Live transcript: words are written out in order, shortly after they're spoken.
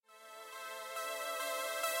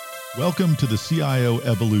Welcome to the CIO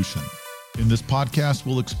Evolution. In this podcast,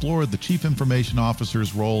 we'll explore the Chief Information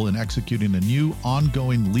Officer's role in executing a new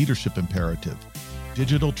ongoing leadership imperative,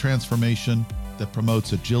 digital transformation that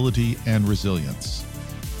promotes agility and resilience.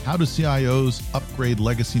 How do CIOs upgrade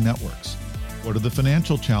legacy networks? What are the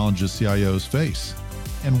financial challenges CIOs face?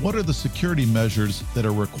 And what are the security measures that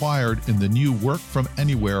are required in the new work from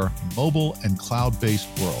anywhere, mobile and cloud-based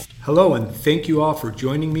world? Hello, and thank you all for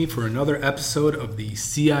joining me for another episode of the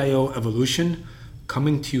CIO Evolution,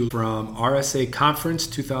 coming to you from RSA Conference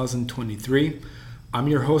 2023. I'm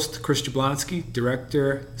your host, Chris Jablonski,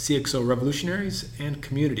 Director, CXO Revolutionaries and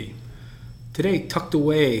Community. Today, tucked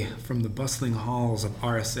away from the bustling halls of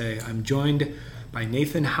RSA, I'm joined by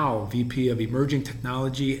Nathan Howe, VP of Emerging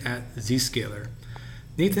Technology at Zscaler.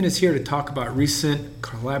 Nathan is here to talk about recent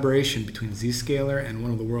collaboration between Zscaler and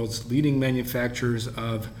one of the world's leading manufacturers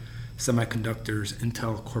of semiconductors,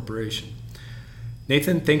 Intel Corporation.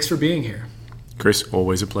 Nathan, thanks for being here. Chris,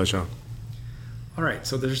 always a pleasure. All right,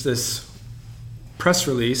 so there's this press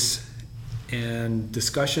release and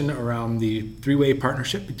discussion around the three-way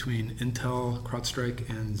partnership between Intel, CrowdStrike,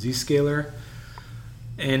 and Zscaler.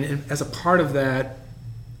 And as a part of that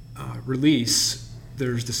release,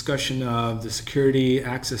 there's discussion of the security,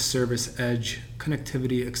 access service, edge,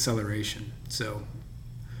 connectivity, acceleration. So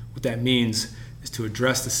what that means is to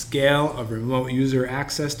address the scale of remote user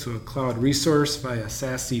access to a cloud resource via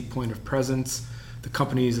SASE point of presence. The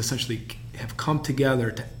companies essentially have come together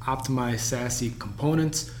to optimize SASE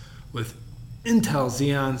components with Intel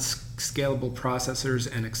Xeon scalable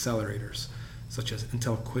processors and accelerators, such as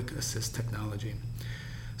Intel Quick Assist technology.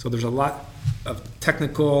 So there's a lot of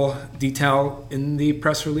technical detail in the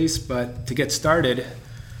press release, but to get started,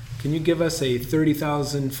 can you give us a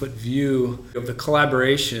 30,000-foot view of the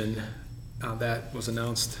collaboration that was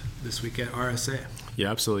announced this week at RSA? Yeah,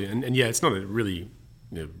 absolutely. And yeah, it's not a really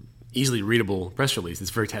easily readable press release. It's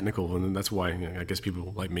very technical, and that's why I guess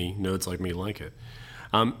people like me, nerds like me, like it.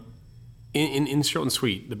 In short and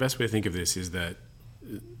sweet, the best way to think of this is that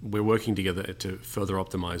we're working together to further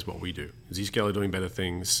optimize what we do. Zscaler doing better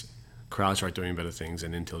things, CrowdStrike doing better things,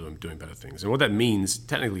 and Intel doing better things. And what that means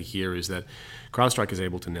technically here is that CrowdStrike is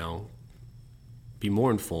able to now be more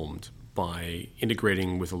informed by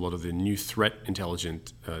integrating with a lot of the new threat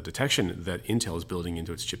intelligent detection that Intel is building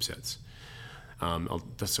into its chipsets.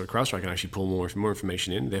 So CrowdStrike can actually pull more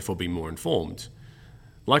information in, therefore be more informed.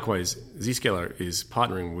 Likewise, Zscaler is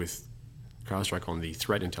partnering with CrowdStrike on the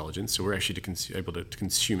threat intelligence, so we're actually able to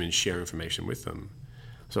consume and share information with them.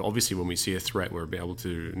 So obviously when we see a threat, we're able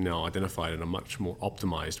to now identify it in a much more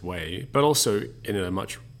optimized way, but also in a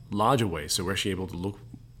much larger way. So we're actually able to look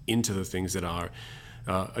into the things that are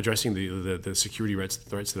addressing the security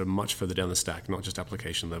threats that are much further down the stack, not just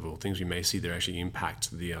application level, things we may see that actually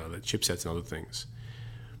impact the chipsets and other things.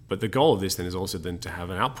 But the goal of this then is also then to have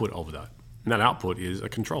an output of that. And that output is a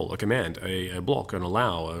control, a command, a block, an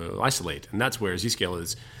allow, isolate. And that's where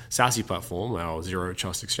Zscaler's SASE platform, our Zero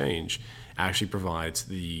Trust Exchange, actually provides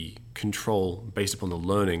the control based upon the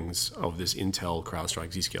learnings of this Intel, CrowdStrike,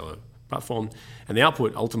 Zscaler platform. And the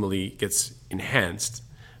output ultimately gets enhanced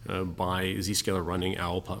by Zscaler running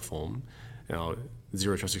our platform, our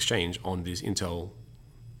Zero Trust Exchange, on this Intel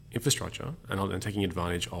infrastructure and taking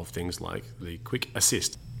advantage of things like the Quick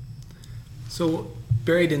Assist. So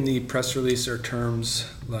buried in the press release are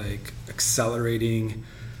terms like accelerating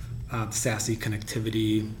SASE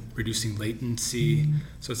connectivity, reducing latency.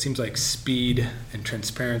 So it seems like speed and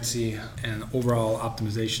transparency and overall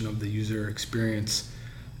optimization of the user experience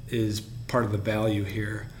is part of the value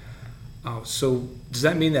here. So does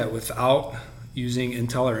that mean that without using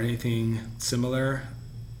Intel or anything similar,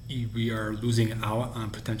 we are losing out on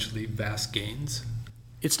potentially vast gains?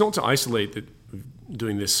 It's not to isolate that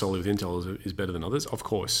doing this solely with Intel is better than others. Of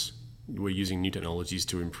course, we're using new technologies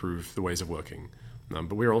to improve the ways of working.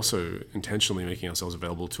 But we're also intentionally making ourselves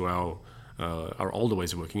available to our older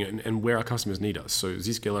ways of working and where our customers need us. So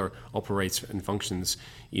Zscaler operates and functions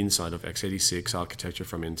inside of x86 architecture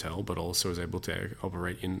from Intel, but also is able to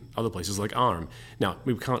operate in other places like ARM. Now,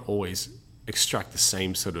 we can't always extract the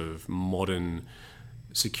same sort of modern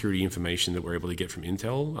security information that we're able to get from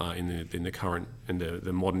Intel in the current and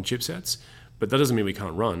the modern chipsets, but that doesn't mean we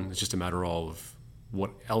can't run. It's just a matter of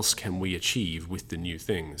what else can we achieve with the new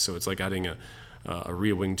thing. So it's like adding a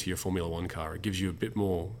rear wing to your Formula One car. It gives you a bit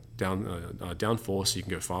more downforce so you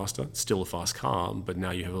can go faster. It's still a fast car, but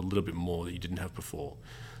now you have a little bit more that you didn't have before.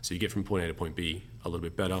 So you get from point A to point B a little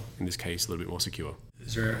bit better, in this case, a little bit more secure.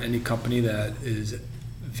 Is there any company that is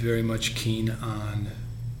very much keen on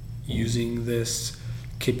using this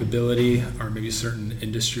capability, or maybe certain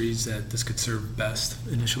industries that this could serve best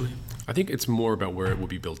initially? I think it's more about where it will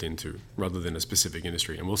be built into rather than a specific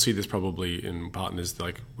industry. And we'll see this probably in partners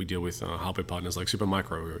like we deal with hardware partners like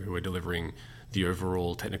Supermicro, who are delivering the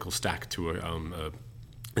overall technical stack to an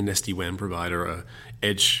SD-WAN provider, a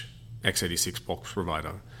Edge x86 box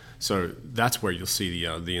provider. So that's where you'll see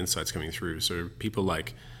the insights coming through. So people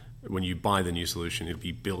like, when you buy the new solution, it'll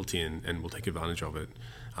be built in and we'll take advantage of it.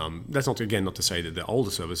 That's not to say that the older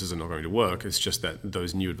services are not going to work. It's just that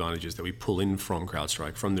those new advantages that we pull in from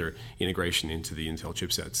CrowdStrike, from their integration into the Intel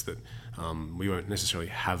chipsets, that we won't necessarily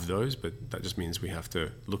have those, but that just means we have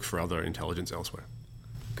to look for other intelligence elsewhere.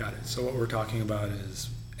 Got it. So what we're talking about is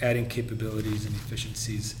adding capabilities and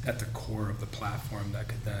efficiencies at the core of the platform that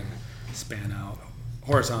could then span out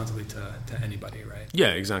horizontally to anybody, right?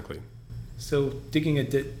 Yeah, exactly. So digging a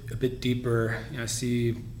bit deeper, I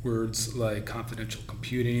see words like confidential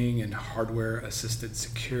computing and hardware-assisted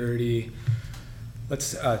security.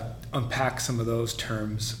 Let's unpack some of those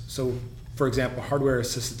terms. So, for example,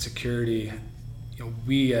 hardware-assisted security,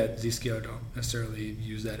 we at Zscaler don't necessarily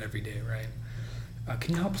use that every day, right?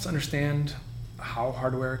 Can you help us understand how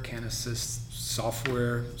hardware can assist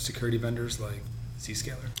software security vendors like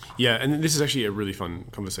Zscaler? Yeah, and this is actually a really fun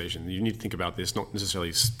conversation. You need to think about this not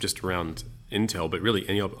necessarily just around Intel, but really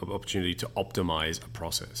any opportunity to optimize a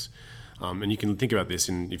process. And you can think about this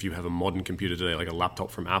if you have a modern computer today, like a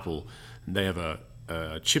laptop from Apple, they have a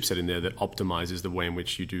chipset in there that optimizes the way in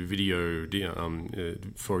which you do video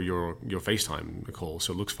for your FaceTime call,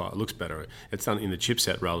 so it looks better. It's done in the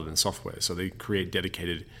chipset rather than software. So they create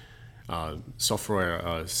dedicated software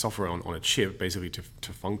on a chip, basically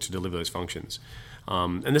to deliver those functions.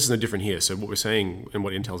 And this is no different here. So what we're saying and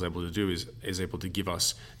what Intel's able to do is able to give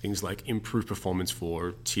us things like improved performance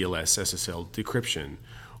for TLS, SSL decryption,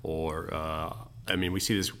 or we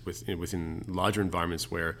see this within larger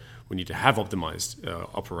environments where we need to have optimized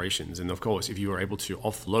operations. And of course, if you are able to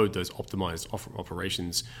offload those optimized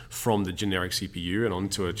operations from the generic CPU and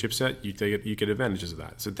onto a chipset, you get advantages of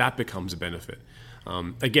that. So that becomes a benefit.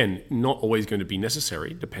 Again, not always going to be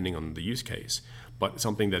necessary depending on the use case, but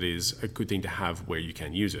something that is a good thing to have where you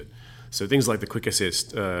can use it. So things like the Quick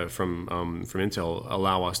Assist from Intel will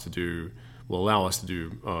allow us to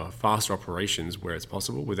do faster operations where it's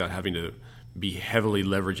possible without having to be heavily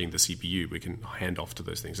leveraging the CPU. We can hand off to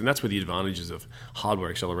those things. And that's where the advantages of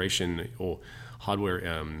hardware acceleration or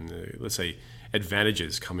hardware, let's say,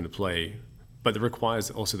 advantages come into play. But it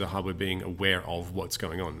requires also the hardware being aware of what's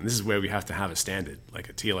going on. And this is where we have to have a standard, like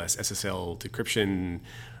a TLS, SSL, decryption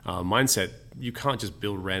mindset. You can't just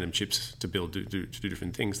build random chips to do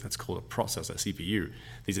different things. That's called a processor, CPU.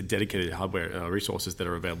 These are dedicated hardware resources that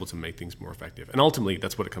are available to make things more effective. And ultimately,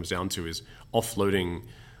 that's what it comes down to, is offloading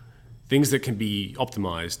things that can be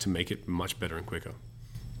optimized to make it much better and quicker.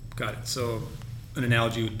 Got it. So an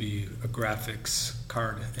analogy would be a graphics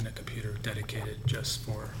card in a computer dedicated just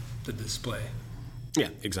for the display. Yeah,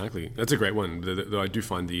 exactly. That's a great one. I do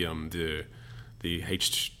find the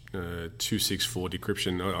H.264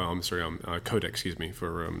 decryption. Codec,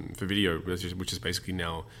 for video, which is basically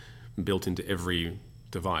now built into every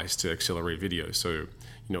device to accelerate video. So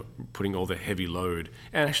putting all the heavy load,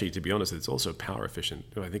 and actually, to be honest, it's also power efficient.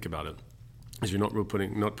 If I think about it, as you're not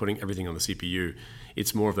putting everything on the CPU.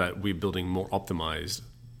 It's more of that we're building more optimized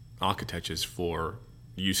architectures for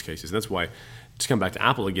use cases. And that's why, to come back to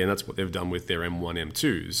Apple again, that's what they've done with their M1,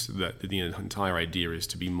 M2s, that the entire idea is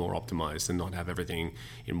to be more optimized and not have everything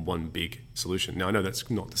in one big solution. Now, I know that's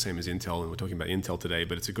not the same as Intel, and we're talking about Intel today,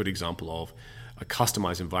 but it's a good example of a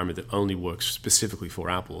customized environment that only works specifically for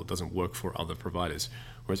Apple. It doesn't work for other providers.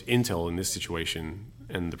 Whereas Intel, in this situation,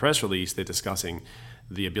 and the press release, they're discussing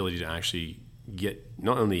the ability to actually get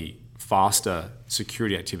not only faster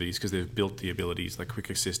security activities, because they've built the abilities like Quick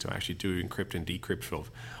Assist to actually do encrypt and decrypt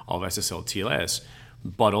of SSL TLS,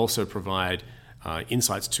 but also provide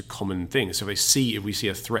insights to common things. So if we see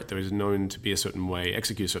a threat that is known to be a certain way,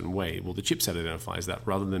 execute a certain way, well, the chipset identifies that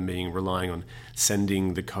rather than relying on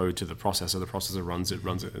sending the code to the processor runs it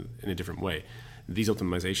in a different way. These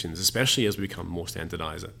optimizations, especially as we become more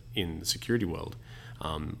standardized in the security world,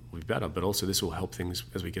 will be better, but also this will help things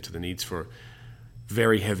as we get to the needs for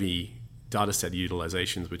very heavy data set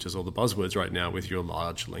utilizations, which is all the buzzwords right now with your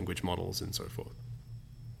large language models and so forth.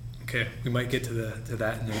 Okay, we might get to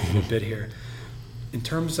that in a bit here. In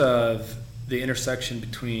terms of the intersection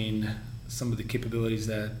between some of the capabilities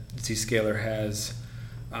that Zscaler has,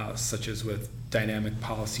 such as with dynamic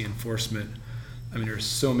policy enforcement, there's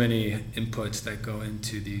so many inputs that go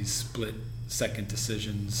into these split-second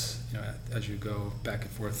decisions, as you go back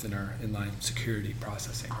and forth in our inline security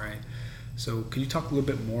processing, right? So can you talk a little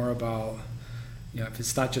bit more about, if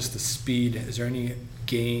it's not just the speed, is there any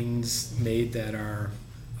gains made that are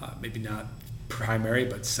maybe not primary,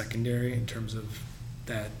 but secondary in terms of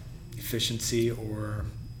that efficiency or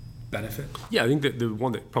benefit? Yeah, I think that the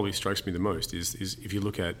one that probably strikes me the most is if you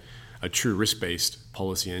look at a true risk-based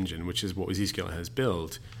policy engine, which is what Zscaler has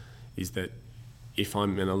built, is that if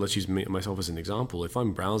I'm, and let's use myself as an example, if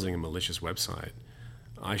I'm browsing a malicious website,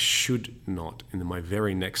 I should not, in my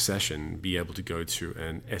very next session, be able to go to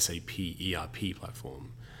an SAP ERP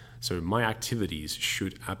platform. So my activities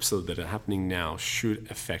should absolutely, that are happening now, should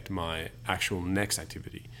affect my actual next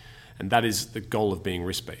activity. And that is the goal of being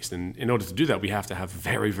risk-based. And in order to do that, we have to have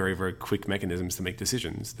very, very, very quick mechanisms to make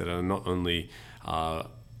decisions that are not only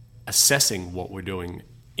assessing what we're doing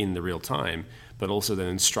in the real time, but also then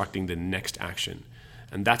instructing the next action.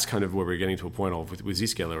 And that's kind of where we're getting to a point of with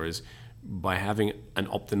Zscaler is by having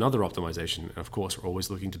another optimization. And of course, we're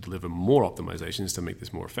always looking to deliver more optimizations to make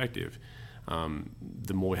this more effective.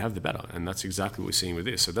 The more we have, the better. And that's exactly what we're seeing with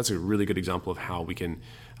this. So that's a really good example of how we can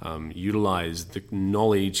utilize the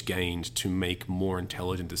knowledge gained to make more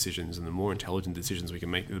intelligent decisions. And the more intelligent decisions we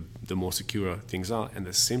can make, the more secure things are, and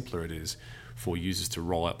the simpler it is for users to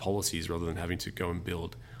roll out policies rather than having to go and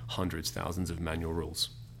build hundreds, thousands of manual rules.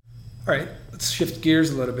 All right, let's shift gears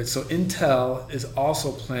a little bit. So Intel is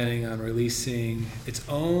also planning on releasing its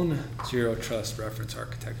own zero trust reference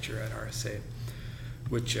architecture at RSA,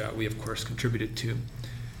 which we of course contributed to.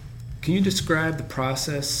 Can you describe the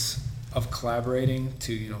process of collaborating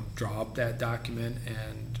to draw up that document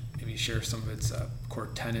and maybe share some of its core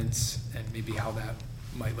tenets and maybe how that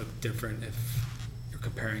might look different if you're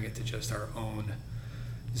comparing it to just our own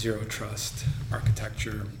zero trust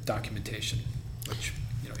architecture documentation, which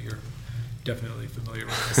you're definitely familiar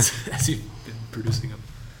with as you've been producing them.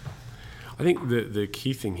 I think the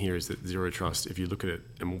key thing here is that zero trust, if you look at it,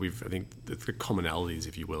 and I think the commonalities,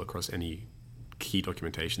 if you will, across any key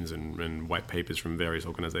documentations and white papers from various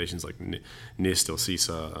organizations like NIST or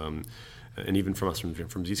CISA, and even from us from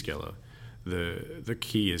Zscaler, the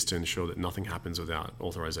key is to ensure that nothing happens without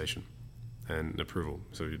authorization and approval.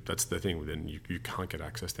 So that's the thing. Then you can't get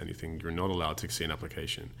access to anything. You're not allowed to see an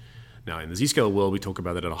application. Now, in the Zscaler world, we talk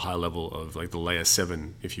about it at a high level of like the layer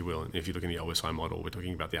 7, if you will. And if you look in the OSI model, we're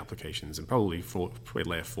talking about the applications and probably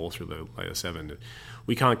layer 4 through the layer 7.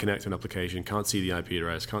 We can't connect to an application, can't see the IP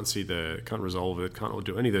address, can't resolve it, can't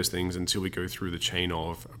do any of those things until we go through the chain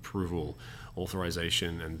of approval,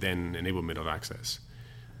 authorization, and then enablement of access.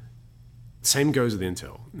 Same goes with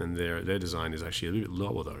Intel, and their design is actually a little bit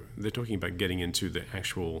lower though. They're talking about getting into the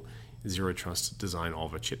actual zero trust design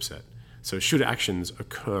of a chipset. So should actions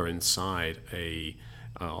occur inside a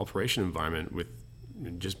operation environment with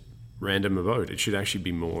just random abode, it should actually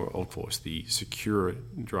be more, of course, the secure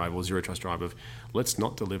drive or zero trust drive of let's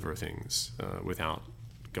not deliver things without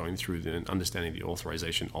going through and understanding the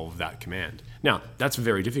authorization of that command. Now, that's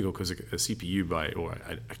very difficult because a CPU or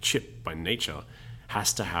a chip by nature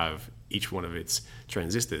has to have each one of its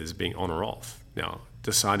transistors being on or off. Now,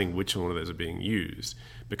 deciding which one of those are being used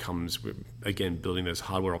becomes, again, building those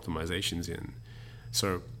hardware optimizations in.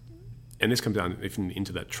 So, and this comes down even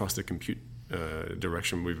into that trusted compute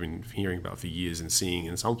direction we've been hearing about for years and seeing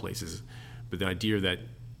in some places. But the idea that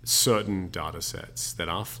certain data sets that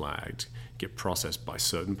are flagged get processed by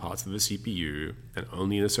certain parts of the CPU and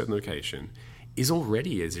only in a certain location is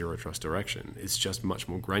already a zero trust direction. It's just much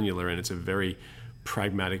more granular, and it's a very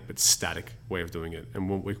pragmatic but static way of doing it. And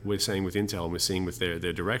what we're saying with Intel and we're seeing with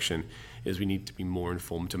their direction is we need to be more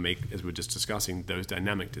informed to make, as we're just discussing, those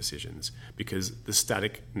dynamic decisions, because the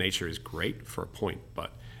static nature is great for a point,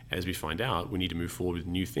 but as we find out, we need to move forward with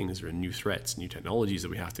new things. There are new threats, new technologies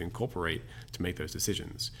that we have to incorporate to make those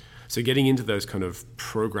decisions. So getting into those kind of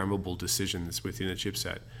programmable decisions within a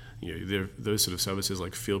chipset, those sort of services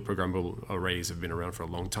like field programmable arrays have been around for a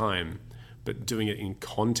long time, but doing it in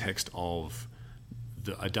context of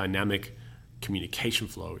a dynamic communication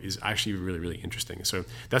flow is actually really, really interesting. So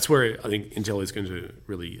that's where I think Intel is going to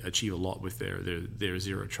really achieve a lot with their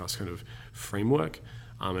zero trust kind of framework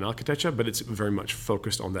and architecture, but it's very much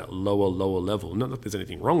focused on that lower level. Not that there's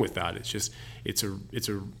anything wrong with that. It's just it's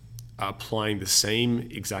applying the same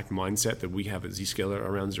exact mindset that we have at Zscaler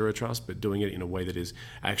around zero trust, but doing it in a way that is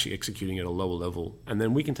actually executing at a lower level, and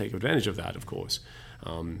then we can take advantage of that, of course.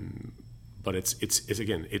 But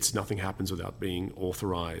it's nothing happens without being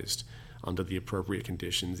authorized under the appropriate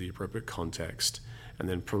conditions, the appropriate context, and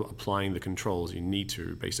then applying the controls you need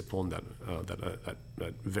to based upon that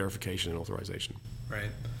verification and authorization. Right.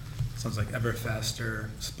 Sounds like ever faster,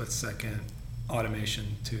 split-second automation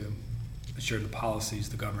to ensure the policies,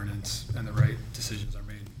 the governance, and the right decisions are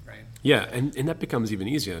made, right? Yeah, and that becomes even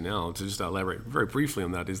easier now. To just elaborate very briefly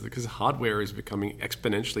on that is because hardware is becoming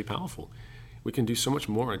exponentially powerful. We can do so much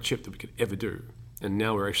more on a chip than we could ever do. And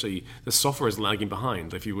now the software is lagging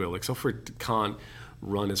behind, if you will. Like software can't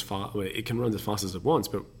run as fast, it can run as fast as it wants,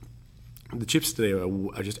 but the chips today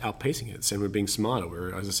are just outpacing it. And we're being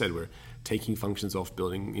smarter. As I said, we're taking functions off,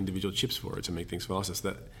 building individual chips for it to make things faster.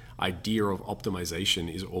 So that idea of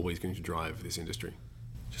optimization is always going to drive this industry.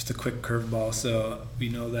 Just a quick curveball. So we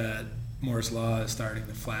know that Moore's law is starting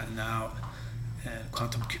to flatten out, and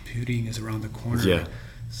quantum computing is around the corner. Yeah.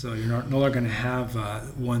 So you're no longer going to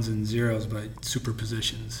have ones and zeros, but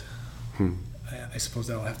superpositions. I suppose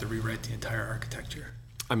that'll have to rewrite the entire architecture.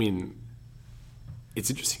 I mean, it's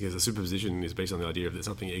interesting because a superposition is based on the idea that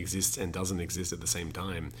something exists and doesn't exist at the same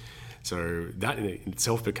time. So that in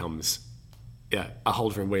itself becomes a whole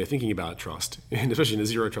different way of thinking about trust, and especially in a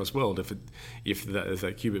zero trust world. If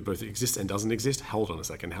that qubit both exists and doesn't exist, hold on a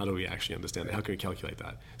second. How do we actually understand it? How can we calculate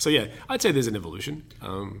that? So yeah, I'd say there's an evolution.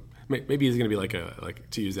 Maybe it's going to be like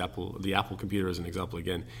to use the Apple computer as an example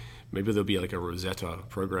again. Maybe there'll be like a Rosetta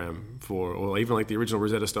program or even like the original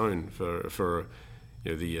Rosetta Stone for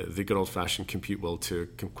the good old fashioned compute world to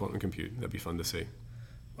quantum compute. That'd be fun to see.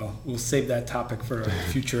 Well, we'll save that topic for a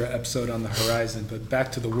future episode on the horizon. But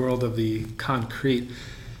back to the world of the concrete.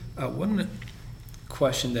 One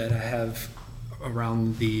question that I have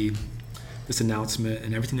around this announcement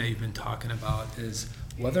and everything that you've been talking about is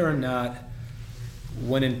whether or not,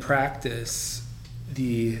 when in practice,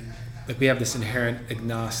 we have this inherent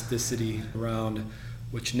agnosticity around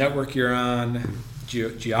which network you're on,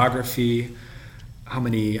 geography, how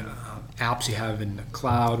many apps you have in the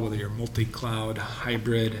cloud, whether you're multi-cloud,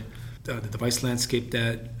 hybrid, the device landscape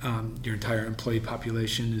that your entire employee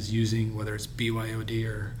population is using, whether it's BYOD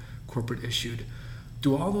or corporate issued.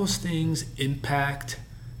 Do all those things impact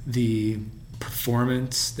the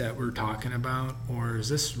performance that we're talking about, or is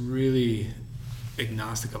this really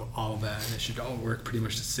agnostic of all of that and it should all work pretty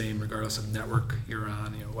much the same regardless of network you're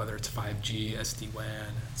on, whether it's 5G,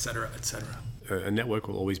 SD-WAN, et cetera, et cetera? A network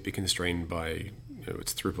will always be constrained by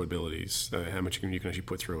its throughput abilities, how much you can actually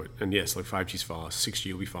put through it. And yes, like 5G's fast,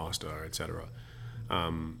 6G will be faster, et cetera.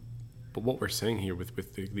 But what we're saying here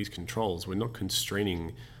with these controls, we're not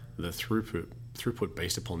constraining the throughput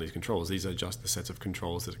based upon these controls. These are just the sets of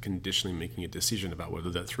controls that are conditionally making a decision about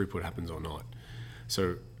whether that throughput happens or not.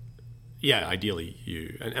 So yeah,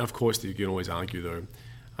 ideally and of course you can always argue though,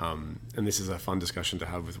 and this is a fun discussion to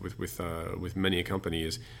have with many a company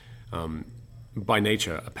is, by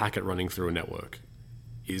nature, a packet running through a network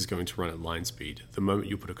is going to run at line speed. The moment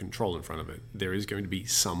you put a control in front of it, there is going to be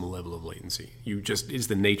some level of latency. It's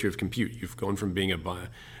the nature of compute. You've gone from being a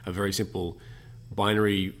very simple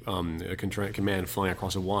binary command flying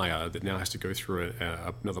across a wire that now has to go through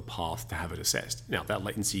another path to have it assessed. Now, that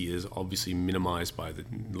latency is obviously minimized by the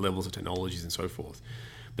levels of technologies and so forth.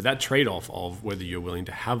 But that trade-off of whether you're willing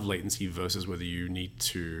to have latency versus whether you need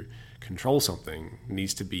to control something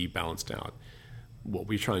needs to be balanced out. What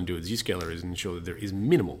we try and do at Zscaler is ensure that there is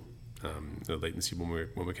minimal latency when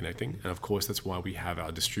we're connecting. And of course, that's why we have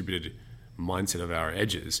our distributed mindset of our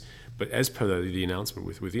edges. But as per the announcement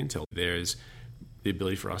with Intel, there's the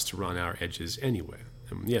ability for us to run our edges anywhere.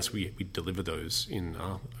 And yes, we deliver those in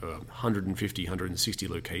 150, 160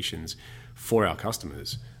 locations for our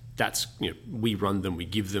customers. That's, we run them, we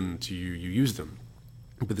give them to you, you use them.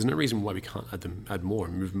 But there's no reason why we can't add more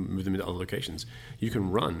and move them into other locations. You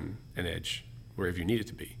can run an edge wherever you need it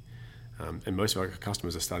to be. And most of our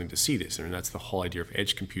customers are starting to see this, and that's the whole idea of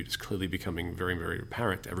edge compute is clearly becoming very, very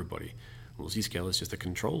apparent to everybody. Well, Zscaler is just a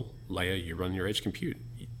control layer. You run your edge compute.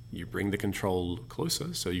 You bring the control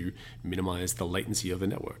closer, so you minimize the latency of the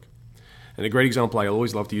network. And a great example I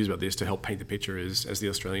always love to use about this to help paint the picture is, as the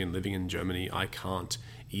Australian living in Germany, I can't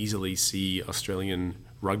easily see Australian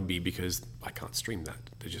rugby because I can't stream that.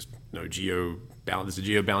 There's just no there's a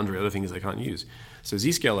geo boundary, other things I can't use. So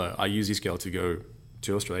Zscaler, I use Zscaler to go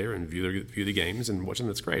to Australia and view the games and watch them.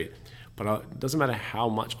 That's great. But it doesn't matter how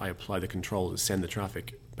much I apply the control to send the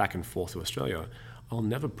traffic back and forth to Australia, I'll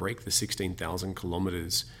never break the 16,000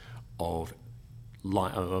 kilometers of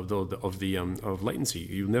latency.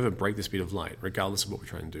 You'll never break the speed of light, regardless of what we're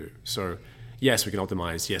trying to do. So yes, we can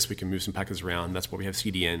optimize. Yes, we can move some packets around. That's why we have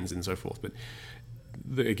CDNs and so forth. But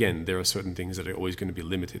again, there are certain things that are always going to be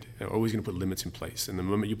limited, are always going to put limits in place. And the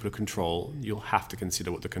moment you put a control, you'll have to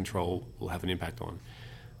consider what the control will have an impact on.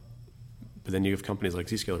 But then you have companies like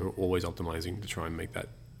Zscaler who are always optimizing to try and make that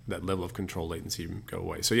level of control latency go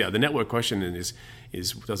away. So yeah, the network question is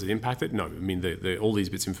does it impact it? No. I mean, all these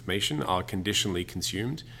bits of information are conditionally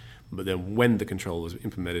consumed, but then when the control is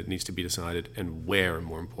implemented, it needs to be decided, and where, and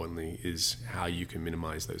more importantly, is how you can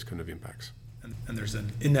minimize those kind of impacts. And there's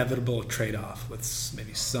an inevitable trade-off with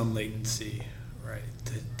maybe some latency, right,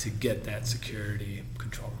 to get that security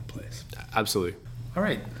control in place. Absolutely. All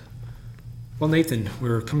right. Well, Nathan,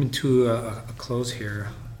 we're coming to a close here.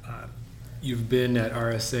 You've been at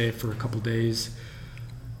RSA for a couple days.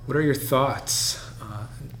 What are your thoughts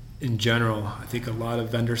in general? I think a lot of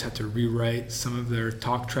vendors had to rewrite some of their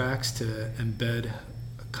talk tracks to embed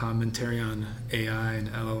commentary on AI and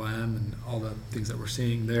LLM and all the things that we're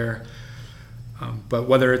seeing there. But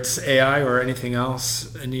whether it's AI or anything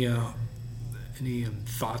else, any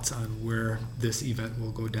thoughts on where this event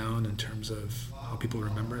will go down in terms of how people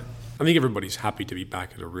remember it? I think everybody's happy to be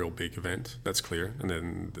back at a real big event. That's clear. And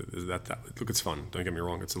then look, it's fun. Don't get me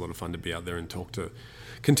wrong. It's a lot of fun to be out there and talk to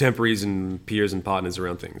contemporaries and peers and partners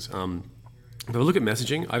around things. But I look at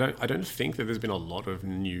messaging. I don't think that there's been a lot of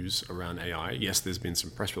news around AI. Yes, there's been some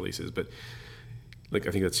press releases, but I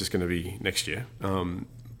think that's just going to be next year.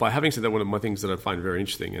 But having said that, one of my things that I find very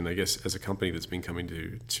interesting, and I guess as a company that's been coming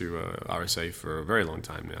to RSA for a very long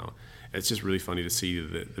time now, it's just really funny to see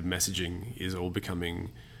that the messaging is all becoming,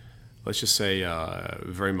 let's just say,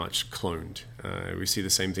 very much cloned. We see the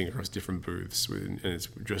same thing across different booths, and it's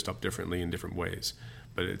dressed up differently in different ways.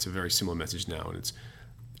 But it's a very similar message now, and it's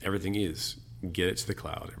everything is get it to the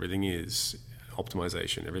cloud. Everything is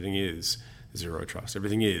optimization. Everything is zero trust.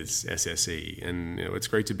 Everything is SSE. And it's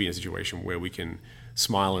great to be in a situation where we can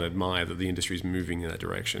smile and admire that the industry is moving in that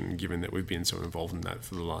direction, given that we've been so involved in that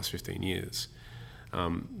for the last 15 years.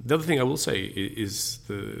 The other thing I will say is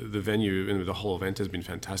the venue and the whole event has been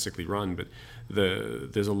fantastically run, but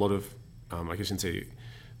there's a lot of, I guess you can say,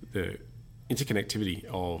 the interconnectivity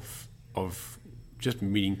of just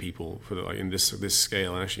meeting people in this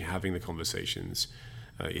scale and actually having the conversations.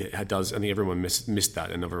 It does. I think everyone missed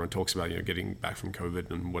that, and everyone talks about getting back from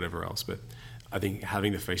COVID and whatever else. But I think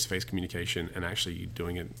having the face-to-face communication and actually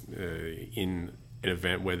doing it in an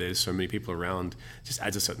event where there's so many people around just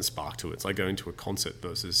adds a certain spark to it. It's like going to a concert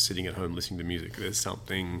versus sitting at home listening to music. There's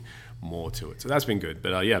something more to it. So that's been good.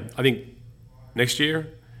 But I think next year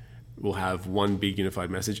we'll have one big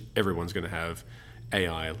unified message. Everyone's going to have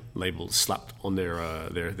AI labels slapped on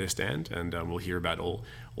their stand, and we'll hear about all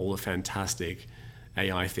the fantastic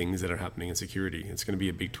AI things that are happening in security. It's going to be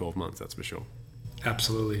a big 12 months, that's for sure.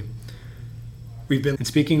 Absolutely. We've been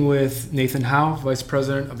speaking with Nathan Howe, Vice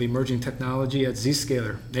President of Emerging Technology at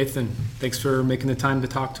Zscaler. Nathan, thanks for making the time to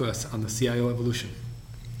talk to us on the CIO Evolution.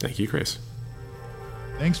 Thank you, Chris.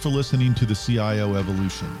 Thanks for listening to the CIO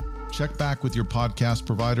Evolution. Check back with your podcast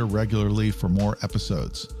provider regularly for more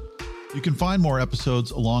episodes. You can find more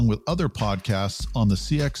episodes along with other podcasts on the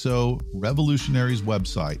CXO Revolutionaries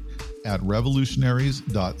website at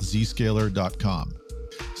revolutionaries.zscaler.com.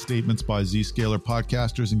 Statements by Zscaler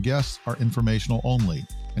podcasters and guests are informational only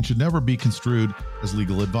and should never be construed as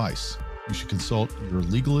legal advice. You should consult your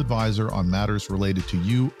legal advisor on matters related to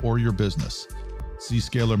you or your business.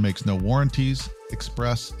 Zscaler makes no warranties,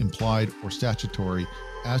 express, implied, or statutory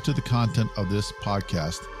as to the content of this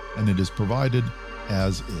podcast, and it is provided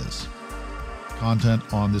as is.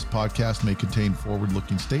 Content on this podcast may contain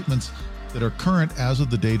forward-looking statements that are current as of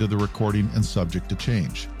the date of the recording and subject to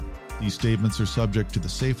change. These statements are subject to the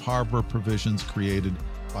safe harbor provisions created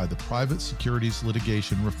by the Private Securities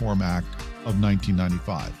Litigation Reform Act of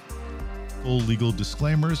 1995. Full legal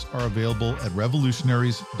disclaimers are available at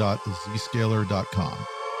revolutionaries.zscaler.com.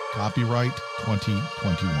 Copyright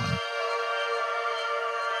 2021.